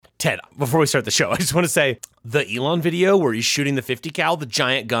Ted, before we start the show, I just want to say the Elon video where he's shooting the 50 cal, the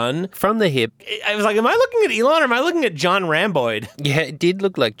giant gun. From the hip. I was like, am I looking at Elon or am I looking at John Ramboyd? Yeah, it did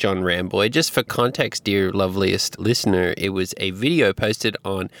look like John Ramboy. Just for context, dear loveliest listener, it was a video posted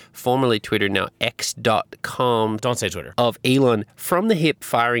on formerly Twitter, now X.com. Don't say Twitter. Of Elon from the hip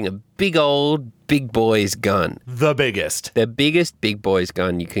firing a big old big boy's gun. The biggest. The biggest big boy's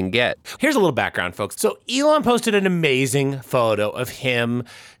gun you can get. Here's a little background, folks. So Elon posted an amazing photo of him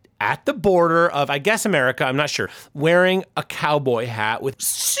at the border of, I guess, America, I'm not sure, wearing a cowboy hat with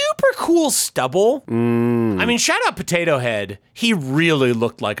super cool stubble. I mean, shout out Potato Head. He really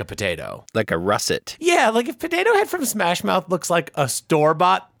looked like a potato. Like a russet. Yeah, like if Potato Head from Smash Mouth looks like a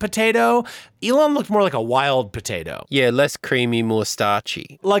store-bought potato, Elon looked more like a wild potato. Yeah, less creamy, more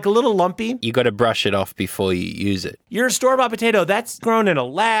starchy. Like a little lumpy. You got to brush it off before you use it. Your store-bought potato, that's grown in a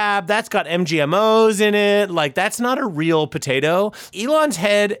lab, that's got MGMOs in it, like that's not a real potato. Elon's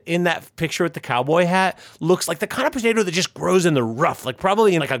head in that picture with the cowboy hat looks like the kind of potato that just grows in the rough, like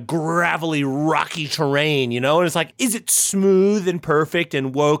probably in like a gravelly, rocky terrain, you know? And it's like, is it smooth and perfect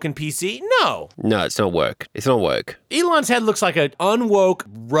and woke and PC? No. No, it's not woke. It's not woke. Elon's head looks like an unwoke,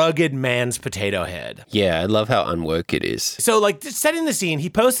 rugged man's potato head. Yeah, I love how unwoke it is. So, like, setting the scene, he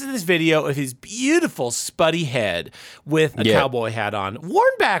posted this video of his beautiful spuddy head with a cowboy hat on,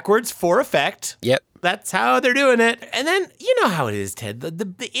 worn backwards for effect. Yep. That's how they're doing it. And then, you know how it is, Ted.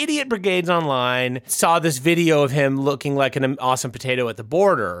 The idiot brigades online saw this video of him looking like an awesome potato at the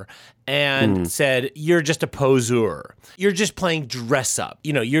border and said, you're just a poseur. You're just playing dress up.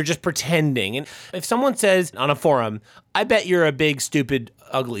 You know, you're just pretending. And if someone says on a forum, I bet you're a big, stupid,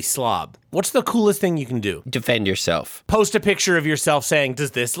 ugly slob, what's the coolest thing you can do? Defend yourself. Post a picture of yourself saying,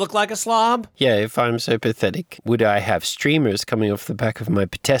 does this look like a slob? Yeah, if I'm so pathetic, would I have streamers coming off the back of my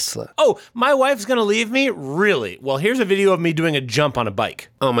Tesla? Oh, my wife's going to leave me? Really? Well, here's a video of me doing a jump on a bike.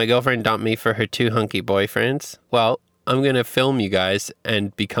 Oh, my girlfriend dumped me for her 2 hunky boyfriends? Well, I'm going to film you guys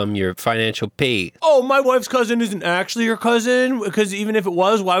and become your financial P. Oh, my wife's cousin isn't actually your cousin? Because even if it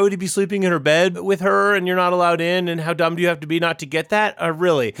was, why would he be sleeping in her bed with her and you're not allowed in? And how dumb do you have to be not to get that?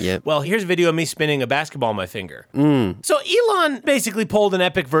 Really? Yep. Well, here's a video of me spinning a basketball on my finger. So Elon basically pulled an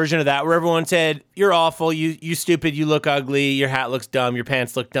epic version of that where everyone said, you're awful, you stupid, you look ugly, your hat looks dumb, your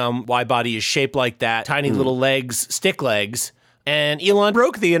pants look dumb, why body is shaped like that, tiny little legs, stick legs. And Elon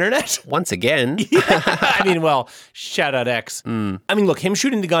broke the internet. Once again. I mean, well, shout out X. I mean, look, him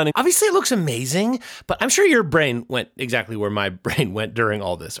shooting the gun, obviously it looks amazing, but I'm sure your brain went exactly where my brain went during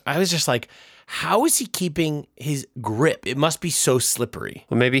all this. I was just like, how is he keeping his grip? It must be so slippery.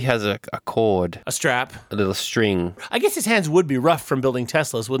 Well, maybe he has a cord. A strap. A little string. I guess his hands would be rough from building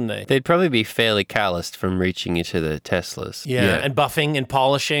Teslas, wouldn't they? They'd probably be fairly calloused from reaching into the Teslas. Yeah, and buffing and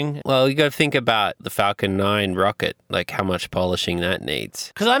polishing. Well, you got to think about the Falcon 9 rocket, like how much polishing that needs.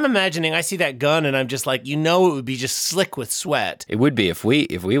 Because I'm imagining, I see that gun and I'm just like, you know, it would be just slick with sweat. It would be if we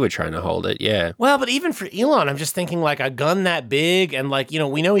were trying to hold it, yeah. Well, but even for Elon, I'm just thinking like a gun that big and like, you know,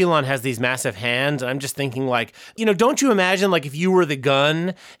 we know Elon has these massive hands. And I'm just thinking like, you know, don't you imagine like if you were the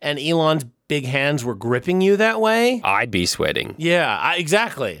gun and Elon's big hands were gripping you that way? I'd be sweating. Yeah,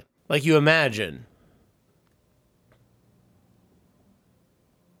 exactly. Like you imagine.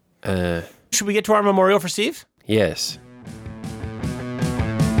 Should we get to our memorial for Steve? Yes.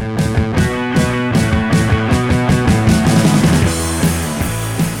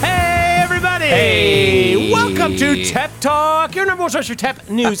 Hey, welcome to Tep Talk, your number one source for Tep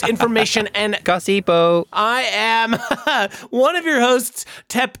news, information, and gossipo. I am one of your hosts,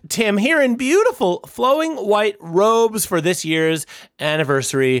 Tep Tim, here in beautiful flowing white robes for this year's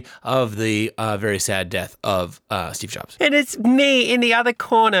anniversary of the very sad death of Steve Jobs. And it's me in the other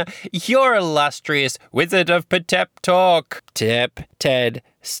corner, your illustrious wizard of Tep Talk, Tep Ted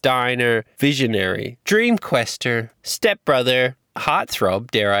Steiner, visionary, dream quester, stepbrother,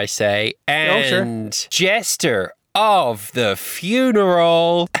 heartthrob, dare I say, and jester of the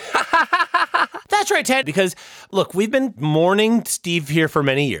funeral. That's right, Ted, because, look, we've been mourning Steve here for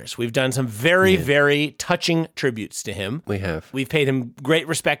many years. We've done some very, very touching tributes to him. We have. We've paid him great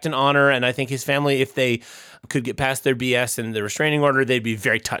respect and honor, and I think his family, if they could get past their BS and the restraining order, they'd be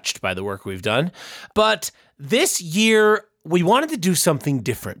very touched by the work we've done. But this year, we wanted to do something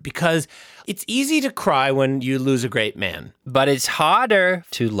different because it's easy to cry when you lose a great man. But it's harder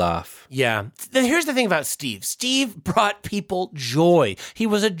to laugh. Yeah. Here's the thing about Steve. Steve brought people joy. He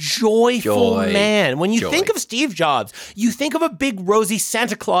was a joyful man. When you think of Steve Jobs, you think of a big rosy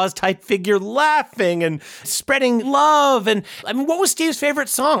Santa Claus type figure laughing and spreading love. And I mean, what was Steve's favorite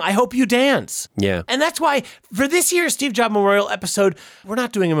song? I Hope You Dance. Yeah. And that's why for this year's Steve Jobs Memorial episode, we're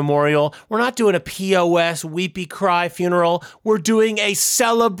not doing a memorial. We're not doing a POS weepy cry funeral. We're doing a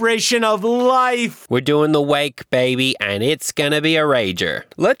celebration of life. We're doing the wake, baby, and it's gonna be a rager.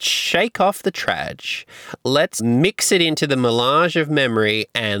 Let's shake off the trage. Let's mix it into the melange of memory,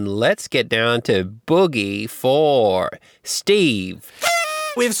 and let's get down to boogie for Steve.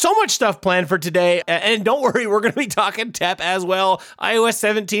 We have so much stuff planned for today, and don't worry, we're going to be talking TEP as well. iOS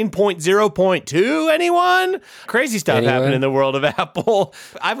 17.0.2, anyone? Crazy stuff happening in the world of Apple.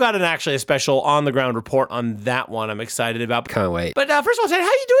 I've got actually a special on-the-ground report on that one I'm excited about. Can't wait. But first of all, Ted, how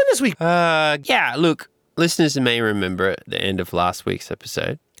are you doing this week? Yeah, look, listeners may remember at the end of last week's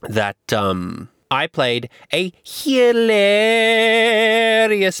episode that I played a hilarious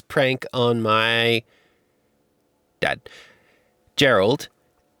prank on my dad, Gerald,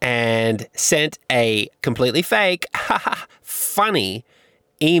 and sent a completely fake, funny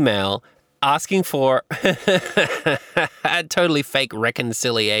email asking for a totally fake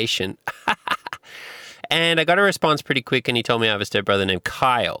reconciliation. And I got a response pretty quick, and he told me I have a stepbrother named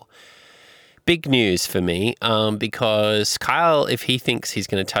Kyle. Big news for me, because Kyle, if he thinks he's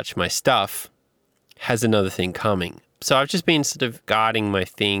going to touch my stuff, has another thing coming. So I've just been sort of guarding my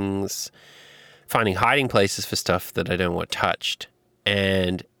things, finding hiding places for stuff that I don't want touched,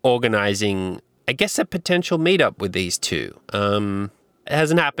 and organizing, I guess, a potential meetup with these two. It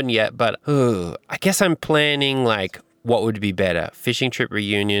hasn't happened yet, but I guess I'm planning, like, what would be better? Fishing trip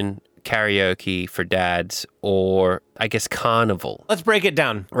reunion, karaoke for dads, or, I guess, carnival. Let's break it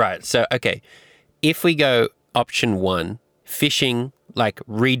down. Right. So, okay. If we go option 1, fishing, like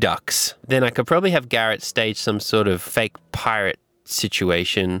redux, then I could probably have Garrett stage some sort of fake pirate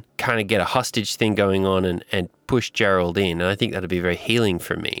situation, kind of get a hostage thing going on and push Gerald in. And I think that'd be very healing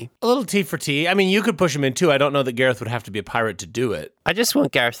for me. A little T for T. I mean, you could push him in too. I don't know that Gareth would have to be a pirate to do it. I just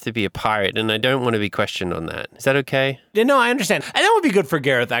want Gareth to be a pirate, and I don't want to be questioned on that. Is that okay? Yeah, no, I understand. And that would be good for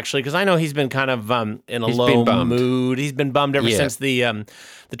Gareth, actually, because I know he's been kind of in a low mood. He's been bummed ever since the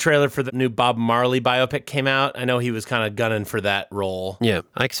trailer for the new Bob Marley biopic came out. I know he was kind of gunning for that role. Yeah.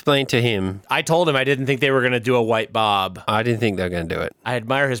 I explained to him. I told him I didn't think they were going to do a white Bob. I didn't think they were going to do it. I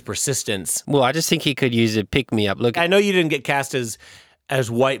admire his persistence. Well, I just think he could use a pick-me-up. Look, I know you didn't get cast as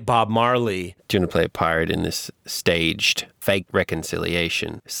white Bob Marley. Do you want to play a pirate in this staged fake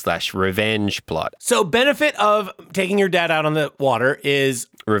reconciliation / revenge plot? So benefit of taking your dad out on the water is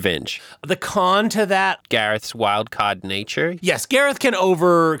revenge. The con to that, Gareth's wild card nature. Yes, Gareth can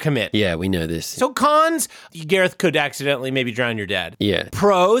overcommit. Yeah, we know this. So cons, Gareth could accidentally maybe drown your dad. Yeah.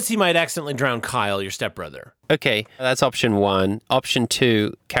 Pros, he might accidentally drown Kyle, your stepbrother. Okay, that's option 1. Option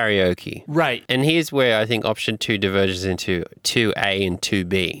 2, karaoke. Right. And here's where I think option 2 diverges into 2A and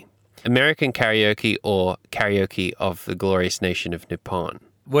 2B. American karaoke or karaoke of the glorious nation of Nippon.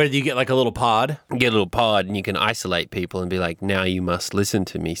 Where do you get like a little pod? Get a little pod and you can isolate people and be like, now you must listen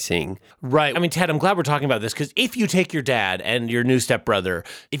to me sing. Right. I mean, Ted, I'm glad we're talking about this because if you take your dad and your new stepbrother,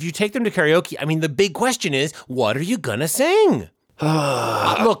 if you take them to karaoke, I mean, the big question is, what are you going to sing?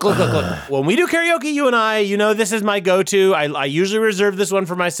 Look. When we do karaoke, you and I, you know, this is my go-to. I usually reserve this one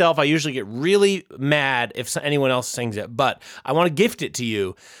for myself. I usually get really mad if anyone else sings it, but I want to gift it to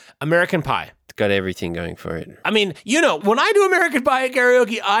you. American Pie. It's got everything going for it. I mean, you know, when I do American Pie at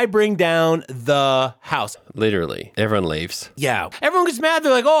karaoke, I bring down the house. Literally. Everyone leaves. Yeah. Everyone gets mad.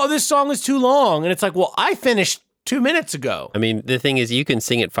 They're like, oh, this song is too long. And it's like, well, I finished 2 minutes ago. I mean, the thing is, you can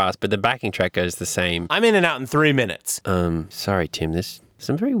sing it fast, but the backing track goes the same. I'm in and out in 3 minutes. Sorry, Tim. There's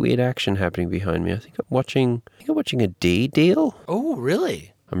some very weird action happening behind me. I think I'm watching a D deal. Oh,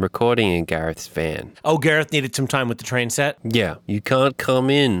 really? I'm recording in Gareth's van. Oh, Gareth needed some time with the train set? Yeah, you can't come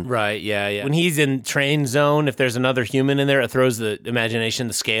in. Right, yeah. When he's in train zone, if there's another human in there, it throws the imagination,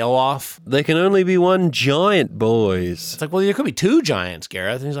 the scale off. There can only be one giant, boys. It's like, well, there could be 2 giants,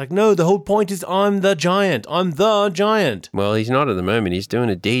 Gareth. And he's like, no, the whole point is I'm the giant. I'm the giant. Well, he's not at the moment. He's doing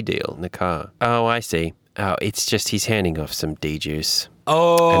a D deal in the car. Oh, I see. Oh, it's just he's handing off some D juice.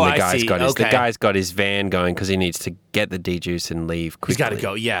 Oh, and the I see. The guy's got his van going because he needs to get the D juice and leave quickly. He's got to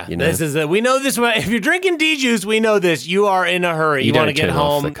go. Yeah, you know? This is we know this. If you're drinking D juice, we know this. You are in a hurry. You want to get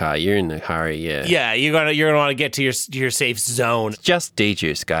home. Off the car. You're in a hurry. Yeah. Yeah, you're gonna want to get to your safe zone. It's just D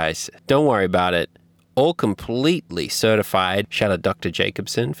juice, guys. Don't worry about it. all completely certified. Shout out Dr.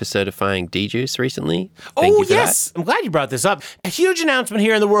 Jacobson for certifying D-Juice recently. Thank you for yes. I'm glad you brought this up. A huge announcement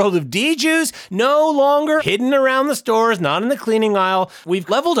here in the world of D-Juice. No longer hidden around the stores, not in the cleaning aisle. We've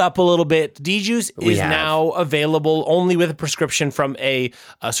leveled up a little bit. D-Juice is now available only with a prescription from a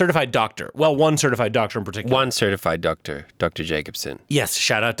certified doctor. Well, one certified doctor in particular. One certified doctor, Dr. Jacobson. Yes,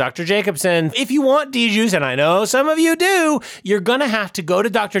 shout out Dr. Jacobson. If you want D-Juice, and I know some of you do, you're going to have to go to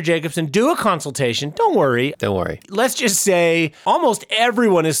Dr. Jacobson, do a consultation. Don't worry. Don't worry. Let's just say almost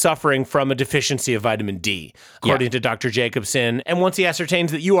everyone is suffering from a deficiency of vitamin D, according to Dr. Jacobson. And once he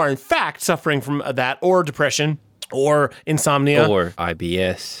ascertains that you are in fact suffering from that or depression, or insomnia, or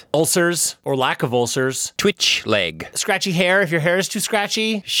IBS, ulcers, or lack of ulcers, twitch leg, scratchy hair if your hair is too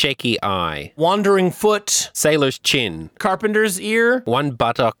scratchy, shaky eye, wandering foot, sailor's chin, carpenter's ear, one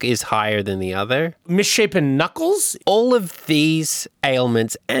buttock is higher than the other, misshapen knuckles. All of these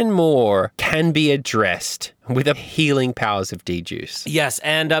ailments and more can be addressed with the healing powers of D-Juice. Yes,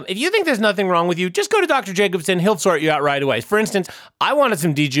 and if you think there's nothing wrong with you, just go to Dr. Jacobson. He'll sort you out right away. For instance, I wanted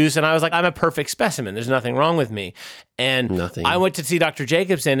some D-Juice, and I was like, I'm a perfect specimen. There's nothing wrong with me. And I went to see Dr.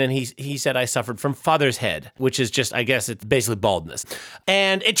 Jacobson, and he said I suffered from father's head, which is just, I guess, it's basically baldness.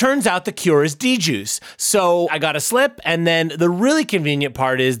 And it turns out the cure is D-Juice. So I got a slip, and then the really convenient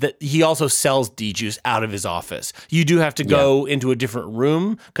part is that he also sells D-Juice out of his office. You do have to go into a different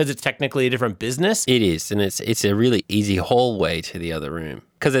room, because it's technically a different business. It is, and it's a really easy hallway to the other room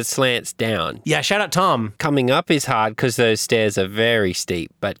because it slants down. Yeah, shout out Tom. Coming up is hard because those stairs are very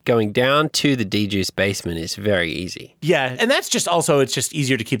steep, but going down to the D-Juice basement is very easy. Yeah, and that's just also, it's just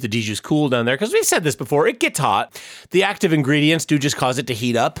easier to keep the D-Juice cool down there because we've said this before, it gets hot. The active ingredients do just cause it to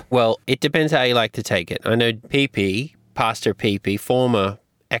heat up. Well, it depends how you like to take it. I know PP, Pastor PP, former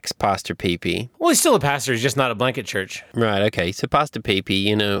ex-Pastor PP. Well, he's still a pastor. He's just not a blanket church. Right, okay. So Pastor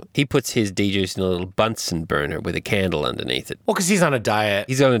PP, he puts his D-Juice in a little Bunsen burner with a candle underneath it. Well, because he's on a diet.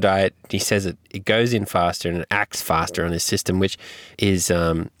 He's on a diet. He says it goes in faster and it acts faster on his system, which is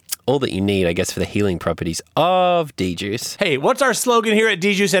all that you need, I guess, for the healing properties of D-Juice. Hey, what's our slogan here at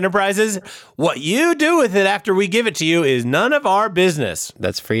D-Juice Enterprises? What you do with it after we give it to you is none of our business.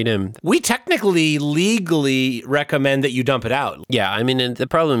 That's freedom. We technically, legally recommend that you dump it out. Yeah, I mean, and the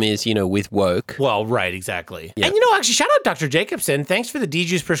problem is, with woke. Well, right, exactly. Yeah. And actually, shout out Dr. Jacobson. Thanks for the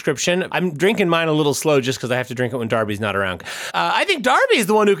D-Juice prescription. I'm drinking mine a little slow just because I have to drink it when Darby's not around. I think Darby is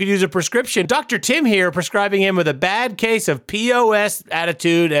the one who could use a prescription. Dr. Tim here prescribing him with a bad case of POS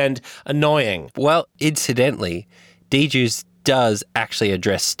attitude and annoying. Well, incidentally, D-Juice does actually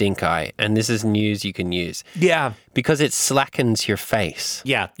address stink eye, and this is news you can use. Yeah. Because it slackens your face.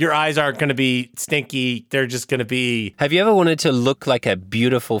 Yeah, your eyes aren't going to be stinky. They're just going to be... Have you ever wanted to look like a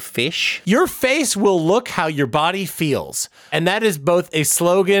beautiful fish? Your face will look how your body feels. And that is both a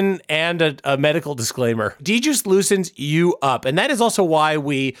slogan and a medical disclaimer. D-Juice loosens you up. And that is also why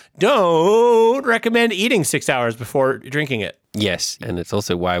we don't recommend eating 6 hours before drinking it. Yes, and it's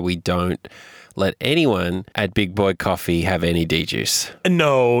also why we don't let anyone at Big Boy Coffee have any D-Juice.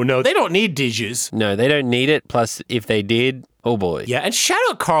 No, they don't need D-Juice. No, they don't need it. Plus, if they did, oh boy. Yeah, and shout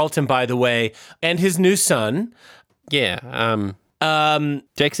out Carlton, by the way, and his new son. Yeah,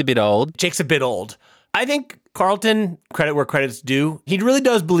 Jake's a bit old. Jake's a bit old. I think Carlton, credit where credit's due, he really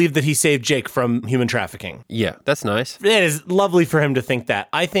does believe that he saved Jake from human trafficking. Yeah, that's nice. It is lovely for him to think that.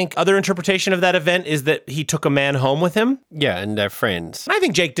 I think other interpretation of that event is that he took a man home with him. Yeah, and they're friends. I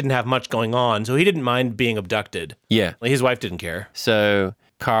think Jake didn't have much going on, so he didn't mind being abducted. Yeah. His wife didn't care. So,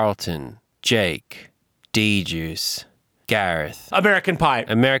 Carlton, Jake, D-Juice, Gareth. American Pie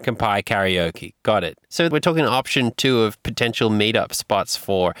karaoke. Got it. So we're talking option 2 of potential meetup spots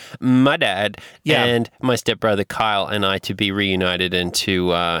for my dad and my stepbrother Kyle and I to be reunited and to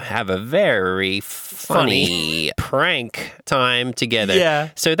have a very funny prank time together. Yeah.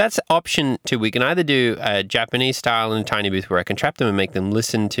 So that's option 2. We can either do a Japanese style in a tiny booth where I can trap them and make them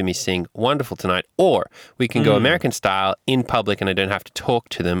listen to me sing Wonderful Tonight, or we can go American style in public and I don't have to talk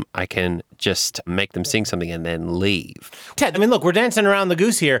to them. I can just make them sing something and then leave. Ted, look, we're dancing around the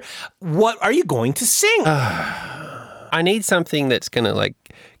goose here. What are you going to sing? I need something that's going to,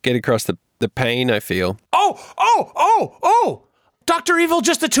 get across the pain I feel. Oh! Dr. Evil,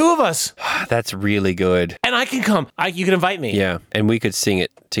 just the two of us. That's really good. And I can come. You can invite me. Yeah, and we could sing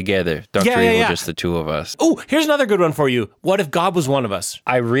it together. Dr. Evil, just the two of us. Oh, here's another good one for you. What if God was one of us?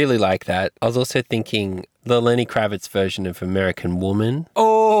 I really like that. I was also thinking the Lenny Kravitz version of American Woman.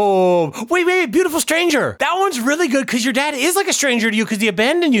 Oh, wait, Beautiful Stranger. That one's really good because your dad is like a stranger to you because he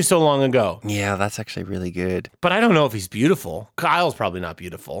abandoned you so long ago. Yeah, that's actually really good. But I don't know if he's beautiful. Kyle's probably not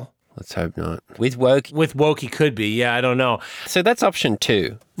beautiful. Let's hope not. With woke. With woke, he could be. Yeah, I don't know. So that's option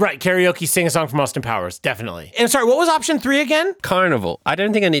 2. Right, karaoke, sing a song from Austin Powers, definitely. And sorry, what was option 3 again? Carnival. I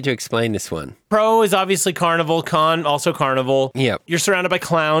don't think I need to explain this one. Pro is obviously carnival, con also carnival. Yep. You're surrounded by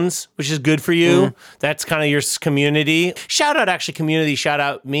clowns, which is good for you. That's kind of your community. Shout out, actually, community, shout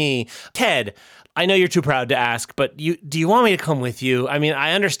out me. Ted, I know you're too proud to ask, but do you want me to come with you? I mean,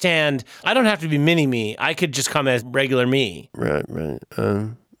 I understand. I don't have to be mini-me. I could just come as regular me. Right.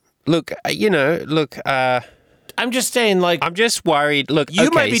 Look, I'm just saying, like, I'm just worried. Look, you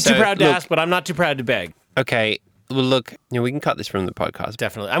might be too proud to ask, but I'm not too proud to beg. Okay. Well, look, we can cut this from the podcast.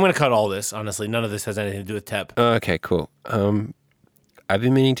 Definitely. I'm going to cut all this, honestly. None of this has anything to do with TEP. Okay, cool. I've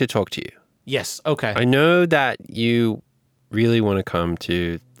been meaning to talk to you. Yes, okay. I know that you really want to come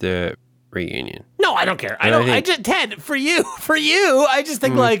to the reunion. No, I don't care. Ted, for you, I just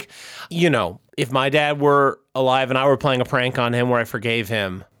think like, if my dad were alive and I were playing a prank on him where I forgave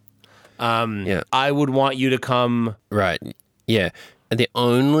him, I would want you to come. Right. Yeah. And the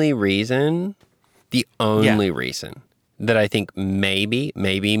only reason that I think maybe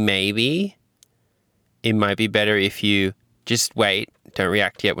it might be better if you just wait, don't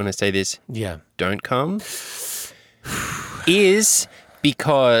react yet when I say this. Yeah. Don't come. Is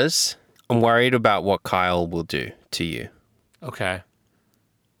because I'm worried about what Kyle will do to you. Okay.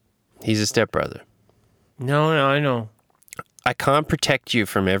 He's a stepbrother. No, I know. I can't protect you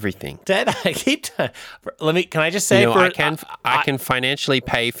from everything. Dad, can I just say, I can financially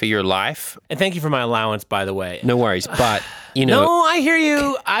pay for your life. And thank you for my allowance, by the way. No worries, but No, I hear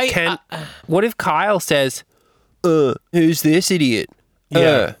you. What if Kyle says, who's this idiot?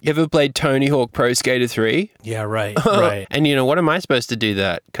 Yeah. You ever played Tony Hawk Pro Skater 3? Yeah, right. And what am I supposed to do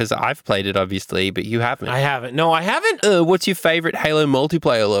that? Because I've played it, obviously, but you haven't. I haven't. No, I haven't. What's your favorite Halo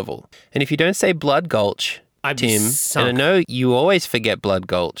multiplayer level? And if you don't say Blood Gulch, Tim, and I know you always forget Blood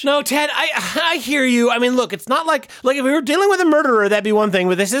Gulch. No, Ted, I hear you. I mean, look, it's not like if we were dealing with a murderer, that'd be one thing,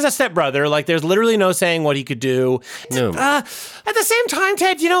 but this is a stepbrother. Like, there's literally no saying what he could do. No. At the same time,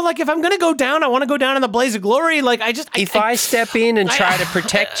 Ted, if I'm going to go down, I want to go down in the blaze of glory. Like, If I step in and try to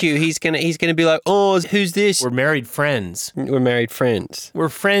protect you, he's gonna be like, oh, who's this? We're married friends. We're married friends. We're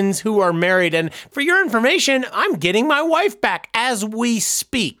friends who are married. And for your information, I'm getting my wife back as we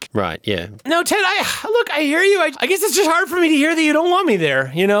speak. Right, yeah. No, Ted, I hear you. I guess it's just hard for me to hear that you don't want me there,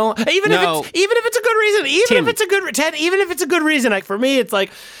 Even if it's a good reason, even if it's a good reason, like for me, it's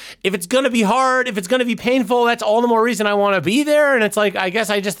like, if it's going to be hard, if it's going to be painful, that's all the more reason I want to be there. And it's like, I guess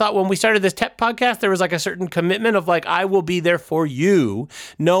I just thought when we started this TEP podcast, there was like a certain commitment of like, I will be there for you,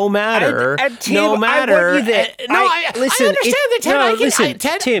 no matter. Tim, no matter. I want you there. I understand that,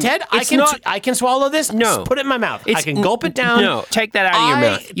 Ted. Tim, I can swallow this. No. Put it in my mouth. I can gulp it down. No, take that out of your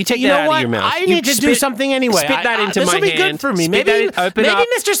mouth. You take that out of your mouth. I need to do something anyway. Spit that into my hand. This will be good for me. Maybe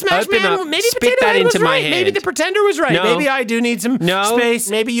Mr. Smashman, maybe Potato Head was right. Maybe the Pretender was right. Maybe I do need some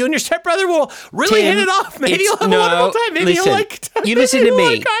space. Maybe you and your stepbrother will really hit it off. Maybe you'll have a wonderful time. Maybe you'll like. You listen to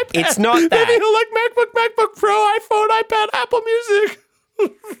me. It's not that. Maybe you'll like MacBook Pro, iPhone, iPad, Apple Music.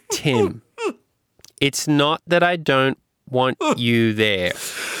 Tim, it's not that I don't want you there.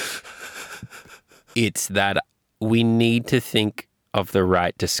 It's that we need to think of the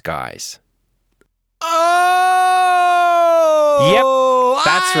right disguise. Oh! Yep,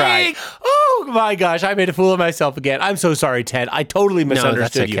 that's right. Oh my gosh, I made a fool of myself again. I'm so sorry, Ted. I totally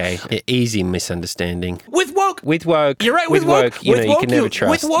misunderstood you. No, that's okay. Easy misunderstanding. With woke. You're right, with woke. You can never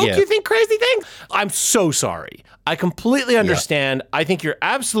trust. With woke, you think crazy things? I'm so sorry. I completely understand. Yeah. I think you're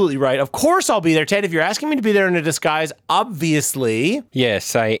absolutely right. Of course I'll be there, Ted. If you're asking me to be there in a disguise, obviously.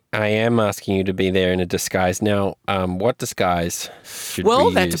 Yes, I am asking you to be there in a disguise. Now, what disguise should we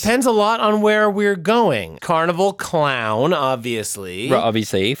use? That depends a lot on where we're going. Carnival clown, obviously. Right,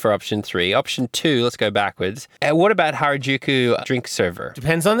 obviously, for option 3. Option 2, let's go backwards. What about Harajuku drink server?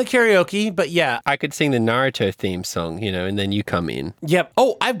 Depends on the karaoke, but yeah. I could sing the Naruto theme song, and then you come in. Yep.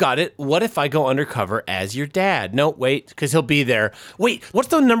 Oh, I've got it. What if I go undercover as your dad? No, wait, because he'll be there. Wait, what's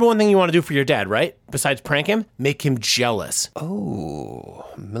the number one thing you want to do for your dad, right? Besides prank him? Make him jealous.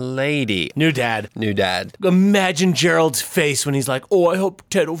 Oh, milady. New dad. Imagine Gerald's face when he's like, oh, I hope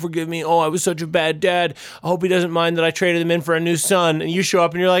Ted will forgive me. Oh, I was such a bad dad. I hope he doesn't mind that I traded him in for a new son. And you show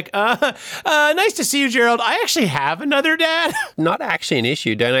up and you're like, nice to see you, Gerald. I actually have another dad. Not actually an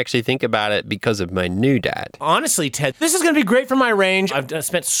issue. Don't actually think about it because of my new dad. Honestly, Ted, this is going to be great for my range. I've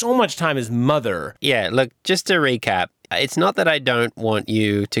spent so much time as mother. Yeah, look, just to recap, it's not that I don't want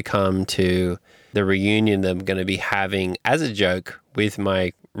you to come to the reunion that I'm going to be having as a joke with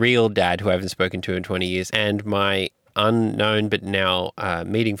my real dad, who I haven't spoken to in 20 years, and my unknown but now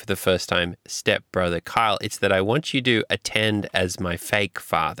meeting for the first time stepbrother Kyle. It's that I want you to attend as my fake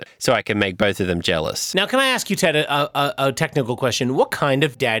father so I can make both of them jealous. Now, can I ask you, Ted, a technical question? What kind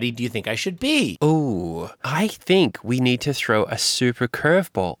of daddy do you think I should be? Ooh, I think we need to throw a super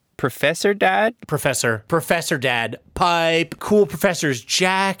curveball. Professor Dad? Professor Dad, pipe, cool professor's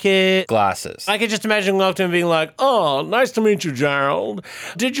jacket. Glasses. I could just imagine going up to him being like, oh, nice to meet you, Gerald.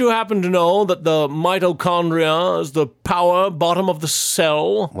 Did you happen to know that the mitochondria is the power bottom of the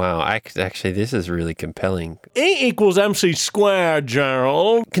cell? Wow, actually, this is really compelling. E equals MC squared,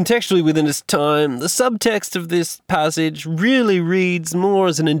 Gerald. Contextually within its time, the subtext of this passage really reads more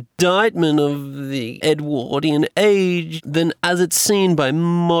as an indictment of the Edwardian age than as it's seen by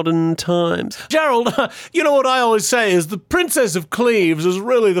modern times. Gerald, you know what I always say is The Princess of Cleves is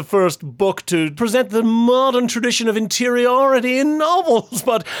really the first book to present the modern tradition of interiority in novels,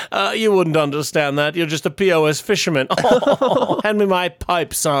 but you wouldn't understand that. You're just a POS fisherman. Hand me my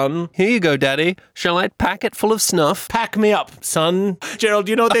pipe, son. Here you go, Daddy. Shall I pack it full of snuff? Pack me up, son. Gerald,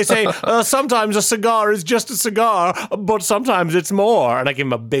 you know what they say? Sometimes a cigar is just a cigar, but sometimes it's more. And I give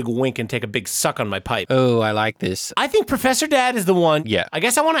him a big wink and take a big suck on my pipe. Oh, I like this. I think Professor Dad is the one. Yeah. I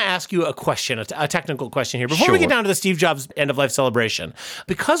guess I want to ask you a question, a technical question here, before Sure. we get down to the Steve Jobs end-of-life celebration.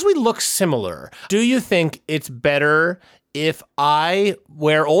 Because we look similar, do you think it's better if I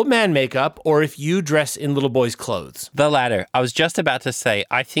wear old man makeup or if you dress in little boy's clothes? The latter. I was just about to say,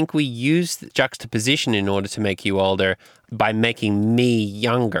 I think we use the juxtaposition in order to make you older by making me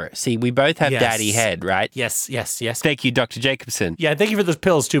younger. See, we both have Yes. daddy head, right? Yes. Thank you, Dr. Jacobson. Yeah, thank you for those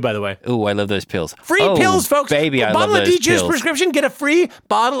pills too, by the way. Ooh, I love those pills. Free Oh, pills, folks. Baby, I love bottle of those D-Juice pills. prescription, get a free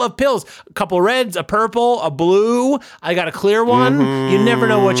bottle of pills. A couple reds, a purple, a blue. I got a clear one. You never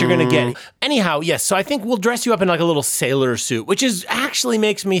know what you're going to get. Anyhow, yes, so I think we'll dress you up in like a little sailor suit, which is actually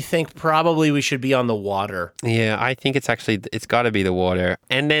makes me think probably we should be on the water. Yeah, I think it's got to be the water.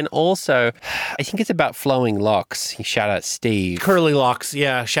 And then also, I think it's about flowing locks. Shout out Steve. Curly locks,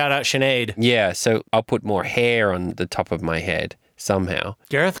 yeah. Shout out Sinead. Yeah, so I'll put more hair on the top of my head somehow.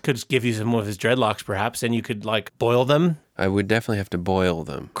 Gareth could give you some of his dreadlocks, perhaps, and you could like boil them. I would definitely have to boil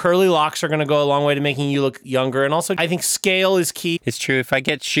them. Curly locks are going to go a long way to making you look younger, and also I think scale is key. It's true. If I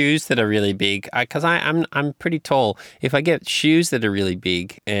get shoes that are really big, because I'm pretty tall. If I get shoes that are really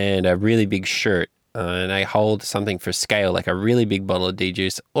big and a really big shirt, and I hold something for scale, like a really big bottle of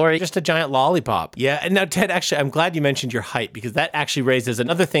D-Juice, or Just a giant lollipop. Yeah, and now, Ted, actually, I'm glad you mentioned your height, because that actually raises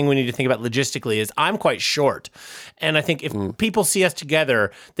another thing we need to think about logistically is I'm quite short. And I think if people see us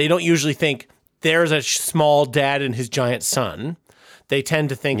together, they don't usually think there's a small dad and his giant son. They tend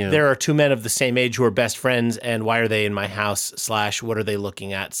to think there are two men of the same age who are best friends, and why are they in my house, / what are they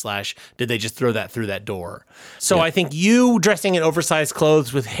looking at, / did they just throw that through that door? So I think you dressing in oversized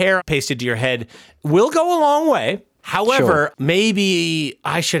clothes with hair pasted to your head will go a long way. However, maybe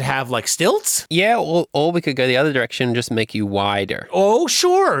I should have like stilts? yeah, or we could go the other direction and just make you wider. Oh,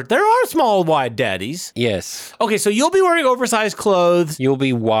 sure. There are small, wide daddies. Yes, Okay, so you'll be wearing oversized clothes. you'll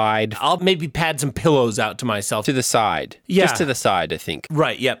be wide I'll maybe pad some pillows out to myself. to the side. Yeah. Just to the side, I think.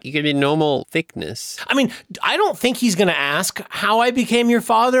 Right, yep. You could be normal thickness. I mean, I don't think he's going to ask how I became your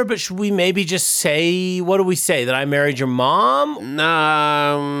father, but should we maybe just say, what do we say, that I married your mom?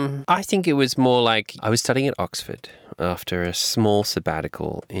 I think it was more like I was studying at Oxford after a small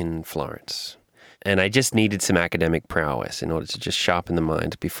sabbatical in Florence. And I just needed some academic prowess in order to just sharpen the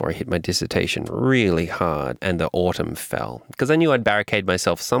mind before I hit my dissertation really hard and the autumn fell. Because I knew I'd barricade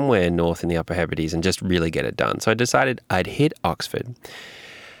myself somewhere north in the Upper Hebrides and just really get it done. So I decided I'd hit Oxford.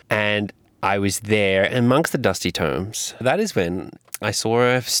 And I was there amongst the dusty tomes. That is when I saw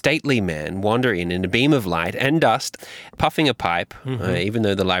a stately man wander in a beam of light and dust, puffing a pipe, even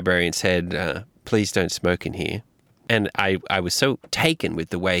though the librarian said, please don't smoke in here. And I was so taken with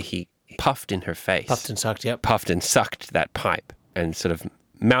the way he puffed in her face. Puffed and sucked, yep. Puffed and sucked that pipe and sort of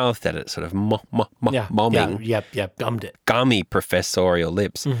mouthed at it, sort of momming. Yep, gummed it. Gummy professorial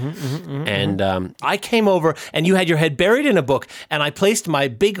lips. And I came over and you had your head buried in a book, and I placed my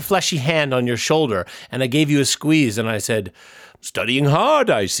big fleshy hand on your shoulder and I gave you a squeeze and I said, studying hard,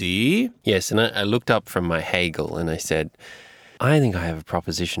 I see. yes, and I looked up from my Hegel and I said, I think I have a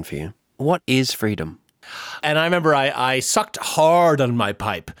proposition for you. What is freedom? And I remember I sucked hard on my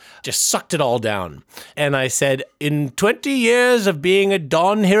pipe, just sucked it all down. And I said, in 20 years of being a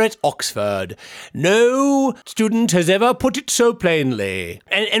don here at Oxford, no student has ever put it so plainly.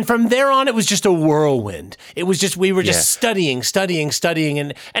 And from there on, it was just a whirlwind. It was just, we were just studying.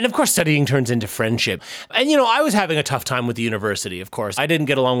 And of course, studying turns into friendship. And, you know, I was having a tough time with the university, of course. I didn't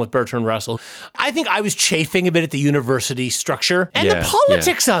get along with Bertrand Russell. I think I was chafing a bit at the university structure and the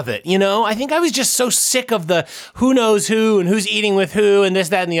politics of it, you know? I think I was just so sick of the who knows who and who's eating with who and this,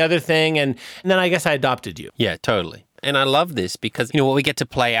 that, and the other thing. And then I guess I adopted you. Yeah, totally. And I love this because, what we get to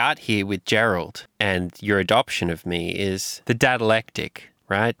play out here with Gerald and your adoption of me is the dadalectic,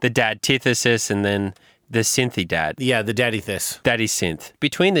 right? The dad-tithesis and then the synthy dad. Yeah, the daddy-this. Daddy synth.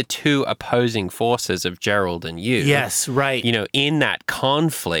 Between the two opposing forces of Gerald and you. Yes, right. In that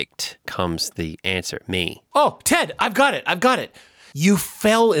conflict comes the answer, me. Oh, Ted, I've got it. You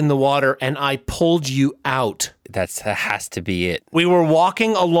fell in the water and I pulled you out. That has to be it. We were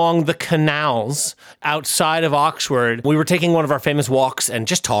walking along the canals outside of Oxford. We were taking one of our famous walks and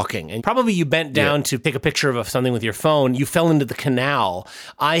just talking. And probably you bent down to take a picture of something with your phone. You fell into the canal.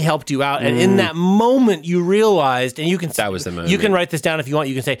 I helped you out. And in that moment, you realized, and you can... That was the moment. You can write this down if you want.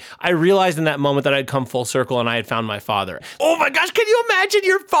 You can say, I realized in that moment that I'd come full circle and I had found my father. Oh my gosh, can you imagine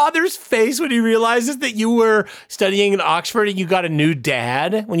your father's face when he realizes that you were studying in Oxford and you got a new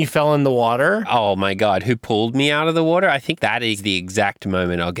dad when you fell in the water? Oh my God, who pulled me out of the water? I think that is the exact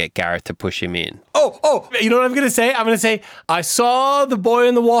moment I'll get Gareth to push him in. Oh, you know what I'm going to say? I'm going to say, I saw the boy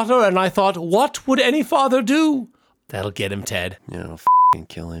in the water and I thought, what would any father do? That'll get him, Ted. I'll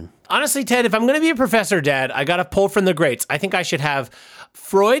kill him. Honestly, Ted, if I'm going to be a professor, Dad, I got to pull from the greats. I think I should have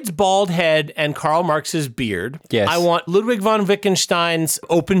Freud's bald head and Karl Marx's beard. Yes. I want Ludwig von Wittgenstein's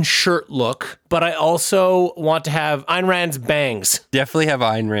open shirt look, but I also want to have Ayn Rand's bangs. Definitely have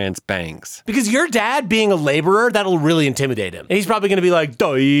Ayn Rand's bangs. Because your dad being a laborer, that'll really intimidate him. And he's probably going to be like,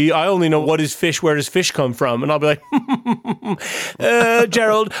 "Duh, I only know what is fish, where does fish come from?" And I'll be like,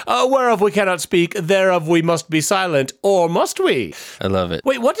 Gerald, whereof we cannot speak, thereof we must be silent, or must we? I love it.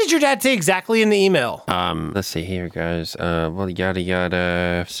 Wait, what did your dad say exactly in the email? Let's see, here it goes. Well, yada yada.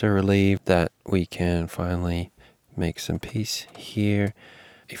 So relieved that we can finally make some peace here.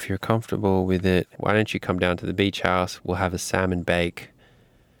 If you're comfortable with it, why don't you come down to the beach house? We'll have a salmon bake.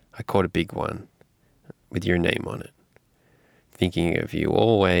 I caught a big one with your name on it. Thinking of you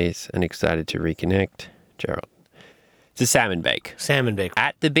always and excited to reconnect, Gerald. It's a salmon bake. Salmon bake.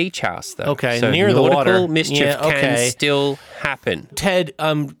 At the beach house, though. Okay, so near the water. nautical mischief can still happen. Ted,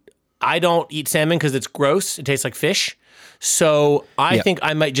 I don't eat salmon because it's gross. It tastes like fish. So I think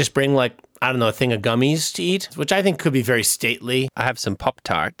I might just bring a thing of gummies to eat, which I think could be very stately. I have some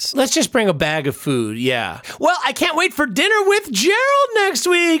Pop-Tarts. Let's just bring a bag of food, yeah. Well, I can't wait for dinner with Gerald next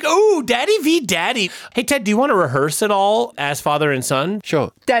week. Ooh, Daddy v. Daddy. Hey, Ted, do you want to rehearse it all as father and son?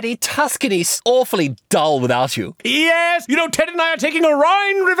 Sure. Daddy, Tuscany's awfully dull without you. Yes! Ted and I are taking a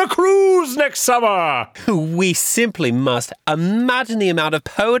Rhine River cruise next summer. We simply must imagine the amount of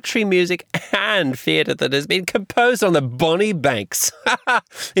poetry, music, and theatre that has been composed on the Bonnie Banks.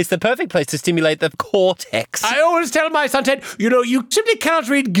 It's the perfect place to stimulate the cortex. I always tell my son, Ted, you simply cannot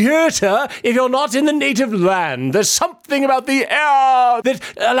read Goethe if you're not in the native land. There's something about the air that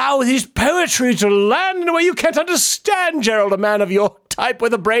allows his poetry to land in a way you can't understand, Gerald, a man of your type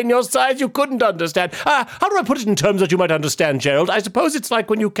with a brain your size you couldn't understand. How do I put it in terms that you might understand, Gerald? I suppose it's like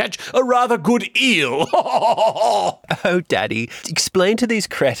when you catch a rather good eel. Oh, Daddy, explain to these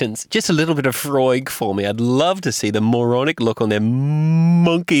cretins just a little bit of Freud for me. I'd love to see the moronic look on their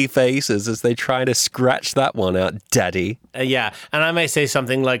monkey faces as they try to scratch that one out, Daddy. Yeah, and I may say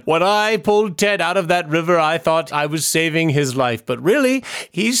something like, when I pulled Ted out of that river, I thought I was saving his life, but really,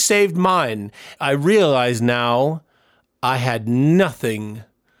 he's saved mine. I realize now I had nothing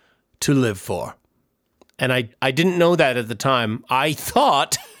to live for. And I didn't know that at the time. I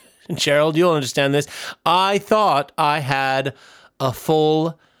thought, Gerald, you'll understand this, I thought I had a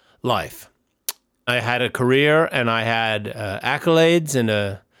full life. I had a career and I had accolades and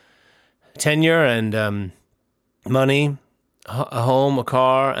a tenure and money, a home, a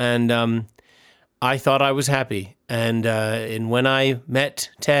car, and I thought I was happy. And when I met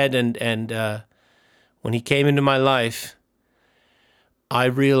Ted and when he came into my life, I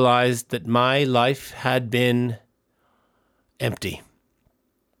realized that my life had been empty.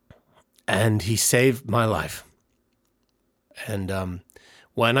 And he saved my life. And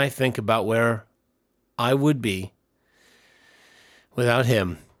when I think about where I would be without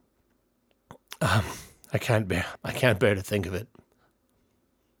him, I can't bear to think of it.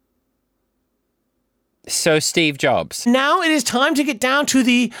 So, Steve Jobs. Now it is time to get down to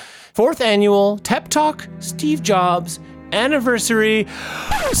the 4th annual Tep Talk Steve Jobs anniversary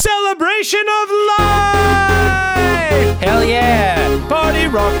celebration of life! Hell yeah! Party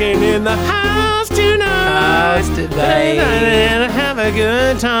rocking in the house tonight! house today. And have a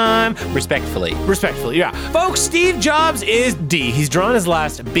good time. Respectfully. Respectfully, yeah. Folks, Steve Jobs is D. He's drawn his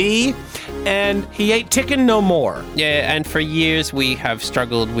last B, and he ain't ticking no more. Yeah, and for years we have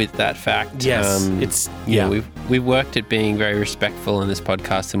struggled with that fact. Yes, We've worked at being very respectful in this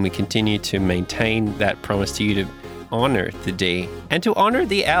podcast, and we continue to maintain that promise to you to honor the D and to honor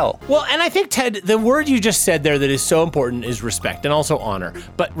the L. Well, and I think, Ted, the word you just said there that is so important is respect, and also honor,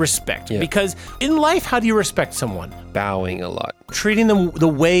 but respect. Yeah. Because in life, how do you respect someone? Bowing a lot. Treating them the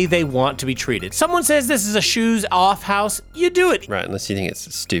way they want to be treated. Someone says this is a shoes off house, you do it. Right, unless you think it's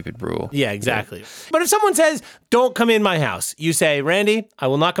a stupid rule. Yeah, exactly. But if someone says, don't come in my house, you say, Randy, I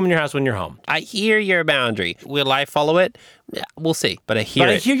will not come in your house when you're home. I hear your boundary. Will I follow it? Yeah, we'll see. But I hear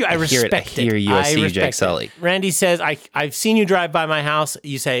it. I hear you. I respect it. I hear you as I CJ respect Sully. it. Randy says, I've seen you drive by my house.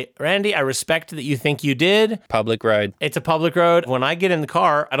 You say, Randy, I respect that you think you did. Public road. It's a public road. When I get in the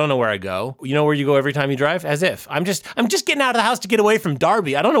car, I don't know where I go. You know where you go every time you drive? As if. I'm just getting out of the house to get away from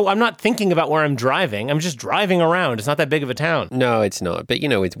Darby. I don't know. I'm not thinking about where I'm driving. I'm just driving around. It's not that big of a town. No, it's not. But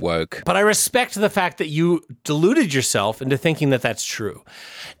it's woke. But I respect the fact that you deluded yourself into thinking that that's true.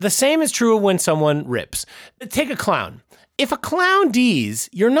 The same is true when someone rips. Take a clown. If a clown D's,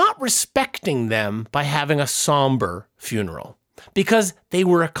 you're not respecting them by having a somber funeral because they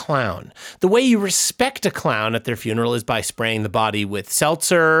were a clown. The way you respect a clown at their funeral is by spraying the body with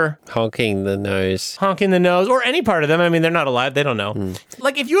seltzer, honking the nose, or any part of them. I mean, they're not alive. They don't know.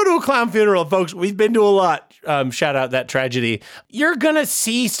 Like if you go to a clown funeral, folks, we've been to a lot. Shout out that tragedy. You're going to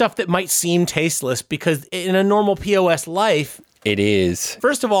see stuff that might seem tasteless because in a normal POS life, it is.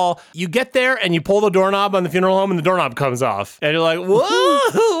 First of all, you get there and you pull the doorknob on the funeral home and the doorknob comes off. And you're like, whoa,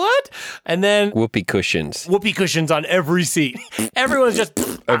 what? And then whoopee cushions on every seat. Everyone's just...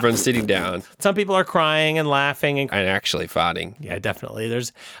 Everyone's sitting down. Some people are crying and laughing. And actually farting. Yeah, definitely.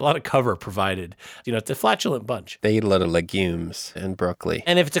 There's a lot of cover provided. It's a flatulent bunch. They eat a lot of legumes and broccoli.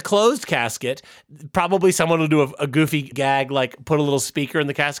 And if it's a closed casket, probably someone will do a goofy gag, like put a little speaker in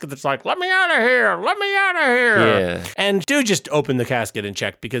the casket that's like, let me out of here, let me out of here. Yeah. And do just open the casket and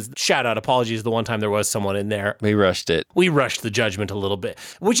check because shout out, apologies, the one time there was someone in there. We rushed it. We rushed the judgment a little bit,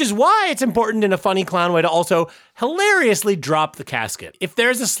 which is why it's important in a funny clown way to also hilariously drop the casket. If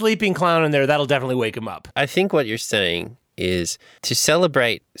there's a sleeping clown in there, that'll definitely wake him up. I think what you're saying is to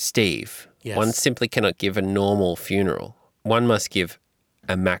celebrate Steve, yes, one simply cannot give a normal funeral. One must give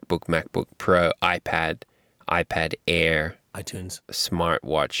a MacBook Pro, iPad Air, iTunes,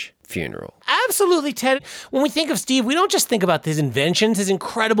 smartwatch funeral. Absolutely, Ted. When we think of Steve, we don't just think about his inventions, his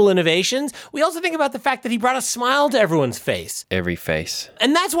incredible innovations. We also think about the fact that he brought a smile to everyone's face. Every face.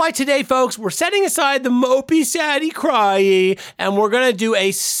 And that's why today, folks, we're setting aside the mopey, saddy, cryy, and we're going to do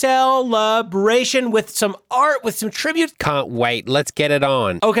a celebration with some art, with some tribute. Can't wait. Let's get it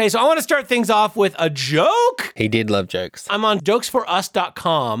on. Okay, so I want to start things off with a joke. He did love jokes. I'm on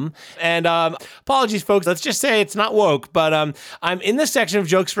jokesforus.com, and apologies, folks. Let's just say it's not woke, but I'm in this section of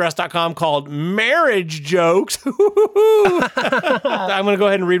jokesforus.com called marriage jokes. I'm going to go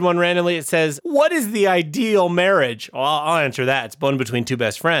ahead and read one randomly. It says, what is the ideal marriage? Well, I'll answer that. It's one between two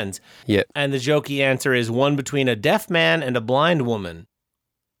best friends. Yep. And the jokey answer is one between a deaf man and a blind woman.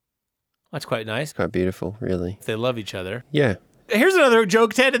 That's quite nice. Quite beautiful, really. If they love each other. Yeah. Here's another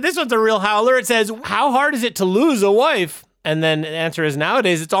joke, Ted, and this one's a real howler. It says, how hard is it to lose a wife? And then the answer is,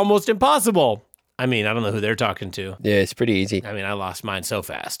 nowadays, it's almost impossible. I mean, I don't know who they're talking to. Yeah, it's pretty easy. I mean, I lost mine so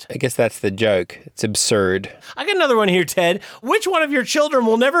fast. I guess that's the joke. It's absurd. I got another one here, Ted. Which one of your children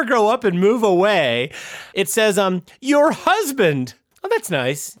will never grow up and move away? It says, your husband. Oh, that's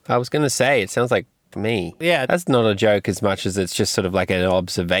nice. I was going to say, it sounds like me. Yeah. That's not a joke as much as it's just sort of like an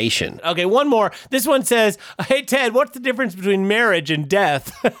observation. Okay, one more. This one says, hey, Ted, what's the difference between marriage and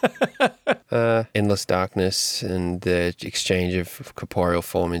death? Endless darkness and the exchange of corporeal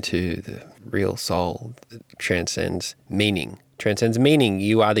form into the real soul that transcends meaning.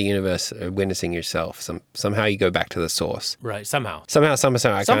 You are the universe witnessing yourself. Somehow you go back to the source. Right, somehow. Somehow.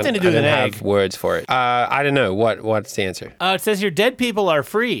 Something to do with an egg. I don't have words for it. I don't know. What's the answer? It says here, dead people are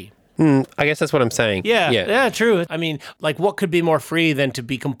free. I guess that's what I'm saying. Yeah, true. I mean, like, what could be more free than to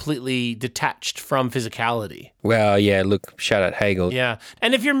be completely detached from physicality? Well, yeah, look, shout out Hegel. Yeah.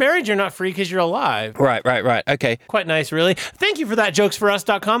 And if you're married, you're not free because you're alive. Right. Okay. Quite nice, really. Thank you for that,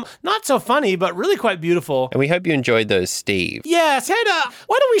 jokesforus.com. Not so funny, but really quite beautiful. And we hope you enjoyed those, Steve. Yes, Ted,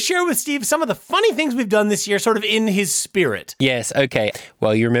 why don't we share with Steve some of the funny things we've done this year, sort of in his spirit? Yes, okay.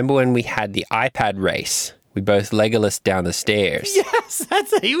 Well, you remember when we had the iPad race? We both Legolas down the stairs. Yes,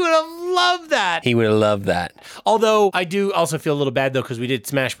 he would have loved that. He would have loved that. Although I do also feel a little bad though because we did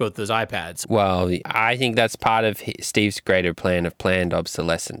smash both those iPads. Well, I think that's part of Steve's greater plan of planned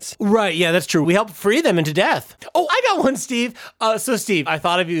obsolescence. Right, yeah, that's true. We helped free them into death. Oh, I got one, Steve. So Steve, I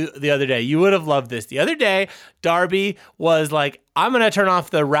thought of you the other day. You would have loved this. The other day, Darby was like, I'm going to turn off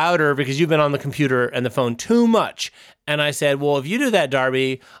the router because you've been on the computer and the phone too much. And I said, well, if you do that,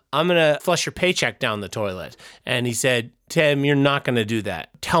 Darby, I'm going to flush your paycheck down the toilet. And he said, Tim, you're not going to do that.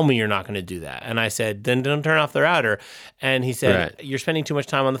 Tell me you're not going to do that. And I said, then don't turn off the router. And he said, You're spending too much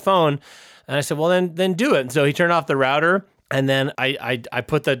time on the phone. And I said, well, then do it. And so he turned off the router. And then I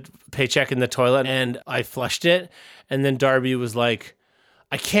put the paycheck in the toilet and I flushed it. And then Darby was like,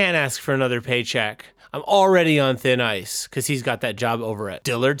 I can't ask for another paycheck. I'm already on thin ice because he's got that job over at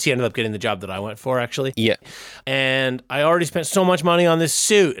Dillard's. He ended up getting the job that I went for, actually. Yeah. And I already spent so much money on this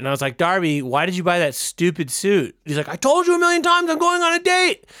suit. And I was like, Darby, why did you buy that stupid suit? He's like, I told you a million times I'm going on a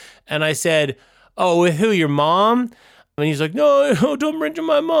date. And I said, oh, with who, your mom? And he's like, no, don't mention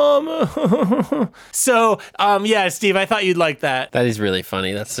my mom. So, yeah, Steve, I thought you'd like that. That is really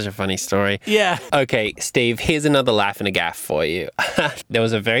funny. That's such a funny story. Yeah. Okay, Steve, here's another laugh and a gaff for you. There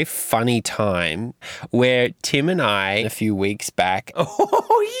was a very funny time where Tim and I, a few weeks back...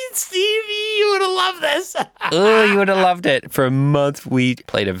 Oh, Stevie, you would have loved this. Oh, you would have loved it. For a month, we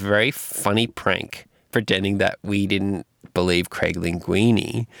played a very funny prank, pretending that we didn't believe Craig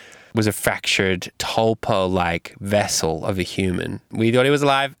Linguini was a fractured tulpa-like vessel of a human. We thought he was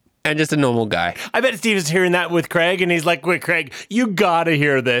alive and just a normal guy. I bet Steve is hearing that with Craig, and he's like, wait, Craig, you gotta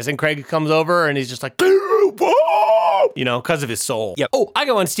hear this. And Craig comes over, and he's just like, whoa! You know, because of his soul. Yep. Oh, I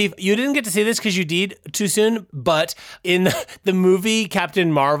got one, Steve. You didn't get to see this because you did too soon, but in the movie Captain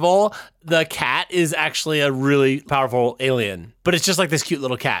Marvel, the cat is actually a really powerful alien. But it's just like this cute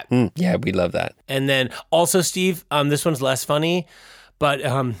little cat. Yeah, we love that. And then also, Steve, this one's less funny. But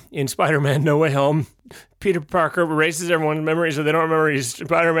in Spider-Man No Way Home, Peter Parker erases everyone's memory so they don't remember he's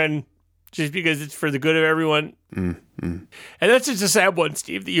Spider-Man just because it's for the good of everyone. And that's just a sad one,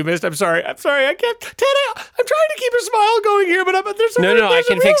 Steve, that you missed. I'm sorry. I can't. Ted, I'm trying to keep a smile going here, but there's some I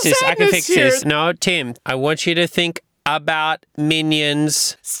can fix this. Here. No, Tim, I want you to think about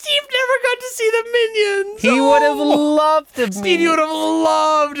Minions. Steve never got to see the Minions. He would have loved the Minions. Steve, you would have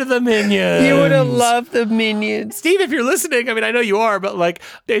loved the Minions. You would have loved the Minions. Steve, if you're listening, I mean, I know you are, but like,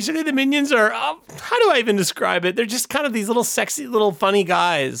 basically the Minions are, how do I even describe it? They're just kind of these little sexy, little funny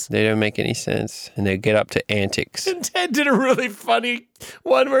guys. They don't make any sense, and they get up to antics. And Ted did a really funny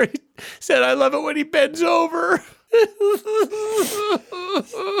one where he said, I love it when he bends over. I'm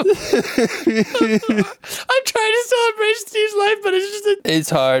trying to celebrate Steve's life, but it's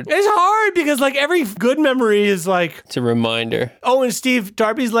hard. It's hard because like every good memory is like it's a reminder. Oh, and Steve,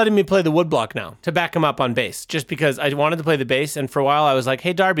 Darby's letting me play the woodblock now to back him up on bass, just because I wanted to play the bass. And for a while I was like,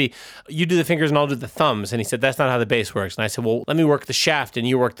 hey, Darby, you do the fingers and I'll do the thumbs. And he said, that's not how the bass works. And I said, well, let me work the shaft and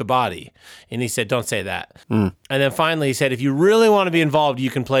you work the body. And he said, don't say that. And then finally he said, if you really want to be involved, you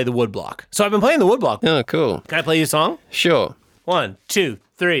can play the woodblock. So I've been playing the woodblock. Oh, cool. Can I play you a song? Sure. 1, 2,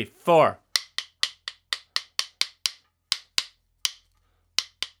 3, 4.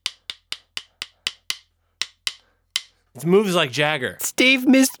 It moves like Jagger. Steve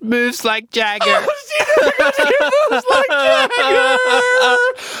moves like Jagger.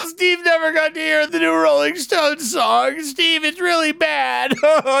 Steve never got to hear the new Rolling Stones song. Steve, it's really bad.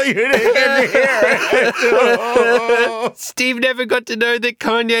 You didn't get to hear it. Steve never got to know that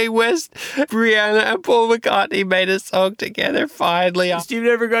Kanye West, Rihanna, and Paul McCartney made a song together finally. Steve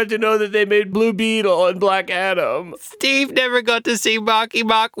never got to know that they made Blue Beetle and Black Adam. Steve never got to see Mark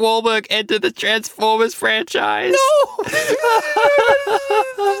Wahlberg enter the Transformers franchise. No!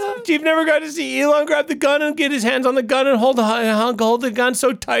 Steve never got to see Elon grab the gun and get his hands on the gun and hold the gun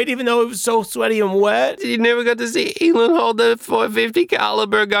so tight even though it was so sweaty and wet. You never got to see Elon hold the .450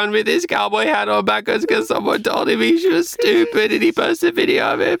 caliber gun with his cowboy hat on backwards because someone told him he was stupid and he posted a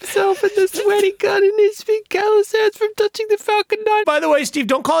video of himself with the sweaty gun in his feet callous hands from touching the Falcon 9. By the way, Steve,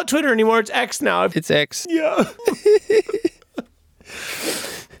 don't call it Twitter anymore. It's X now. It's X. Yeah.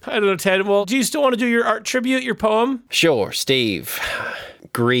 I don't know, Ted. Well, do you still want to do your art tribute, your poem? Sure, Steve.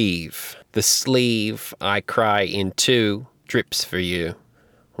 Grieve. The sleeve I cry in 2 drips for you.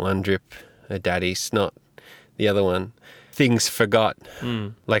 1 drip, a daddy's snot. The other one, things forgot.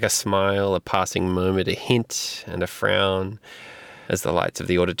 Like a smile, a passing moment, a hint and a frown as the lights of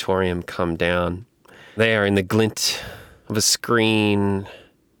the auditorium come down. They are in the glint of a screen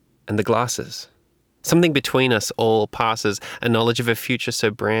and the glasses. Something between us all passes, a knowledge of a future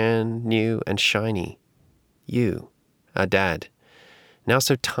so brand new and shiny. You, our dad, now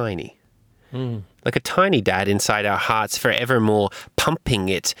so tiny. like a tiny dad inside our hearts, forevermore pumping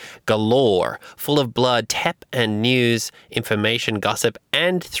it galore, full of blood, tap and news, information, gossip,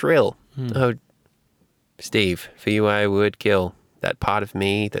 and thrill. Oh, Steve, for you I would kill that part of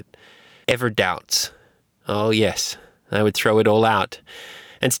me that ever doubts. Oh, yes, I would throw it all out.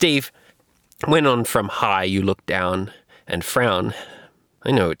 And Steve, when on from high you look down and frown, I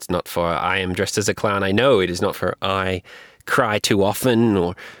know it's not for I am dressed as a clown. I know it is not for I cry too often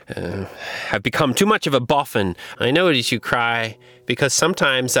or have become too much of a boffin. I know it is you cry because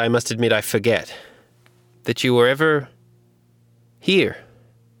sometimes I must admit I forget that you were ever here.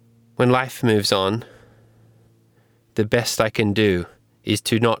 When life moves on, the best I can do is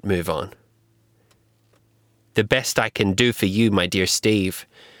to not move on. The best I can do for you, my dear Steve,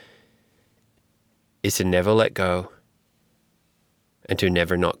 is to never let go and to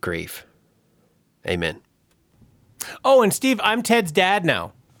never not grieve. Amen. Oh, and Steve, I'm Ted's dad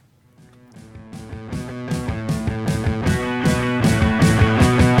now.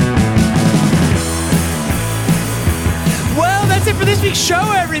 Well, that's it for this week's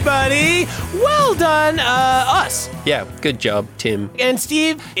show, everybody. Well done, us. Yeah, good job, Tim. And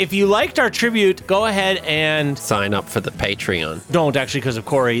Steve, if you liked our tribute, go ahead and Sign up for the Patreon. don't, actually, because of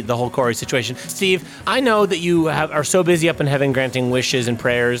Corey, the whole Corey situation. Steve, I know that you are so busy up in heaven granting wishes and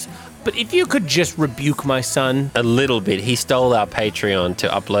prayers, but if you could just rebuke my son. A little bit. He stole our Patreon to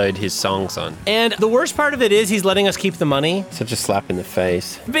upload his songs on. And the worst part of it is he's letting us keep the money. Such a slap in the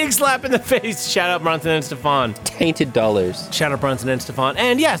face. Big slap in the face. Shout out Bronson and Stefan. Tainted dollars. Shout out Bronson and Stefan.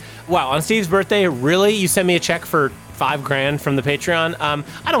 And yes, wow, on Steve's birthday, really? You sent me a check for $5,000 from the Patreon?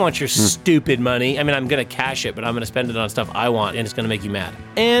 I don't want your stupid money. I mean, I'm going to cash it, but I'm going to spend it on stuff I want, and it's going to make you mad.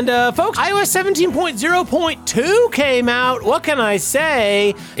 And folks, iOS 17.0.2 came out. What can I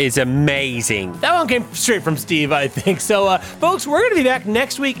say? It's amazing. That one came straight from Steve, I think. So, folks, we're going to be back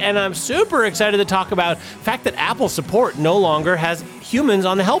next week, and I'm super excited to talk about the fact that Apple support no longer has humans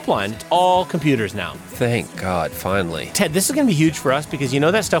on the helpline. It's all computers now. Thank God, finally. Ted, this is going to be huge for us because you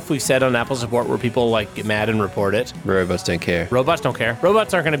know that stuff we've said on Apple support where people like get mad and report it? Robots don't care. Robots don't care.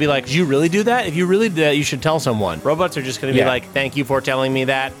 Robots aren't going to be like, did you really do that? If you really did that, you should tell someone. Robots are just going to be like, thank you for telling me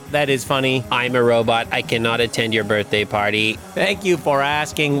that. That is funny. I'm a robot. I cannot attend your birthday party. Thank you for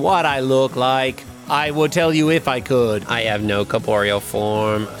asking what I look like. I would tell you if I could. I have no corporeal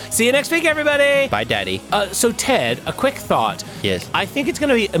form. See you next week, everybody. Bye, Daddy. So, Ted, a quick thought. Yes. I think it's going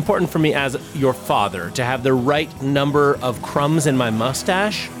to be important for me as your father to have the right number of crumbs in my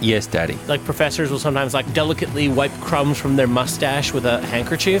mustache. Yes, Daddy. Like professors will sometimes like delicately wipe crumbs from their mustache with a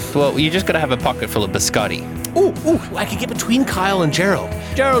handkerchief. Well, you just got to have a pocket full of biscotti. Ooh, I could get between Kyle and Gerald.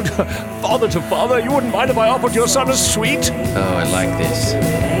 Gerald, father to father, you wouldn't mind if I offered your son a sweet? Oh, I like this.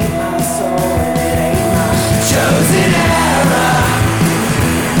 Chosen